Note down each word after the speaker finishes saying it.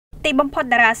ទីបំផុត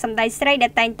តារាសម្ដែងស្រីដែ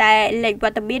លតែងតែលេចវ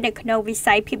ត្តមាននៅក្នុងវិ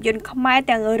ស័យភាពយន្តខ្មែរ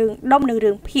ទាំងរឿងដុំនិង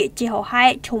រឿងភាគជាហោហែ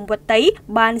ឈុំវតី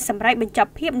បានសម្រេចបញ្ច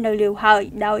ប់ភាពនៅលាវហើយ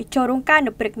ដោយចូលរោងការ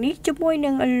នៅព្រឹកនេះជាមួយនឹ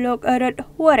ងលោករិទ្ធ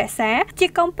ហួររក្សាជា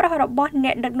កូនប្រុសរបស់អ្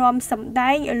នកដឹកនាំសម្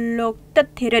ដែងលោកទិ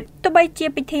ដ្ឋិរិទ្ធទោះបីជា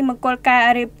ពិធីមង្គលការ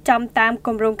រៀបចំតាមគ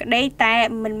ម្រោងក្តីតែ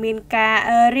មិនមានការ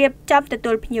រៀបចំទ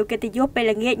ទួលភ្ញៀវកិត្តិយសពេល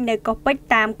ល្ងាចនៅកោះពេជ្រ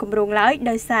តាមគម្រោងឡើយ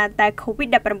ដោយសារតែ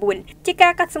COVID-19 ជាកា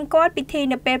រកាត់សម្គាល់ពិធី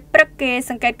នៅពេលព្រឹកគេ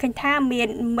សង្កេតឃើញថាមាន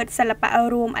មិត្តសិល្បៈ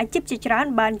រួមអាជីពជាច្រើន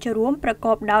បានចូលរួមប្រក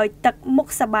បដោយទឹកមុខ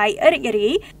សប្បាយរីករា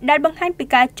យដែលបង្ហាញពី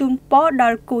ការជូនពរដ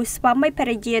ល់គូស្វាមីភ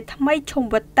រិយាថ្មីឈុំ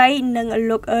វតីនិង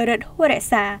លោករិទ្ធ ហួររក្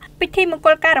សាពិធីមង្គ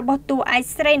លការរបស់តួឯក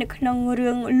ស្រីនៅក្នុង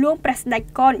រឿងលួងព្រះស្ដេច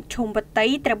កនឈុំវតី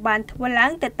ត្រូវបានធ្វើឡើ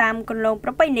ងទៅតាមគន្លងប្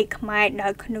រពៃណីខ្មែរដោ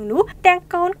យក្នុងនោះទាំង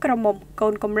កូនក្រមុំកូ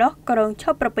នកំលោះក្រងឈ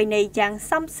ប់ប្រពៃណីយ៉ាង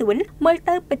សមសួនមើល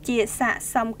ទៅពិតជាស័ក្តិ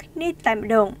សមគ្នាតែម្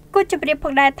ដងគូជម្រាបផ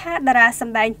ងដែរថាតារាស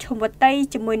ម្ដែងឈុំវតី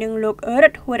ជាមួយនឹងលោករិ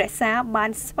ទ្ធ ហួររក្សាបាន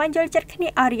ស្វែងយល់ចិត្តគ្នា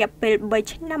អស់រយៈពេល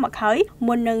3ឆ្នាំមកហើយ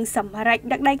មុននឹងសម្រេច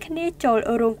ដឹកដៃគ្នាចូល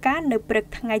រោងការនៅព្រឹក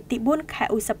ថ្ងៃទី4 ខែ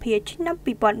ឧសភាឆ្នាំ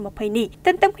2020នេះទ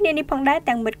ន្ទឹមគ្នានេះផងដែរ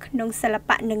ទាំងមិត្តក្នុងសិល្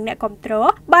បៈនិងអ្នកគាំទ្រ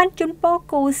បានជូនពរ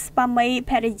គូស្វាមី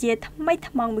ភរិយាថ្មី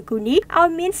ថ្មោងមួយគូនេះឲ្យ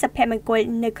មានសុភមង្គល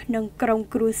នៅក្នុងក្រុម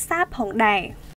គ្រួសារផងដែរ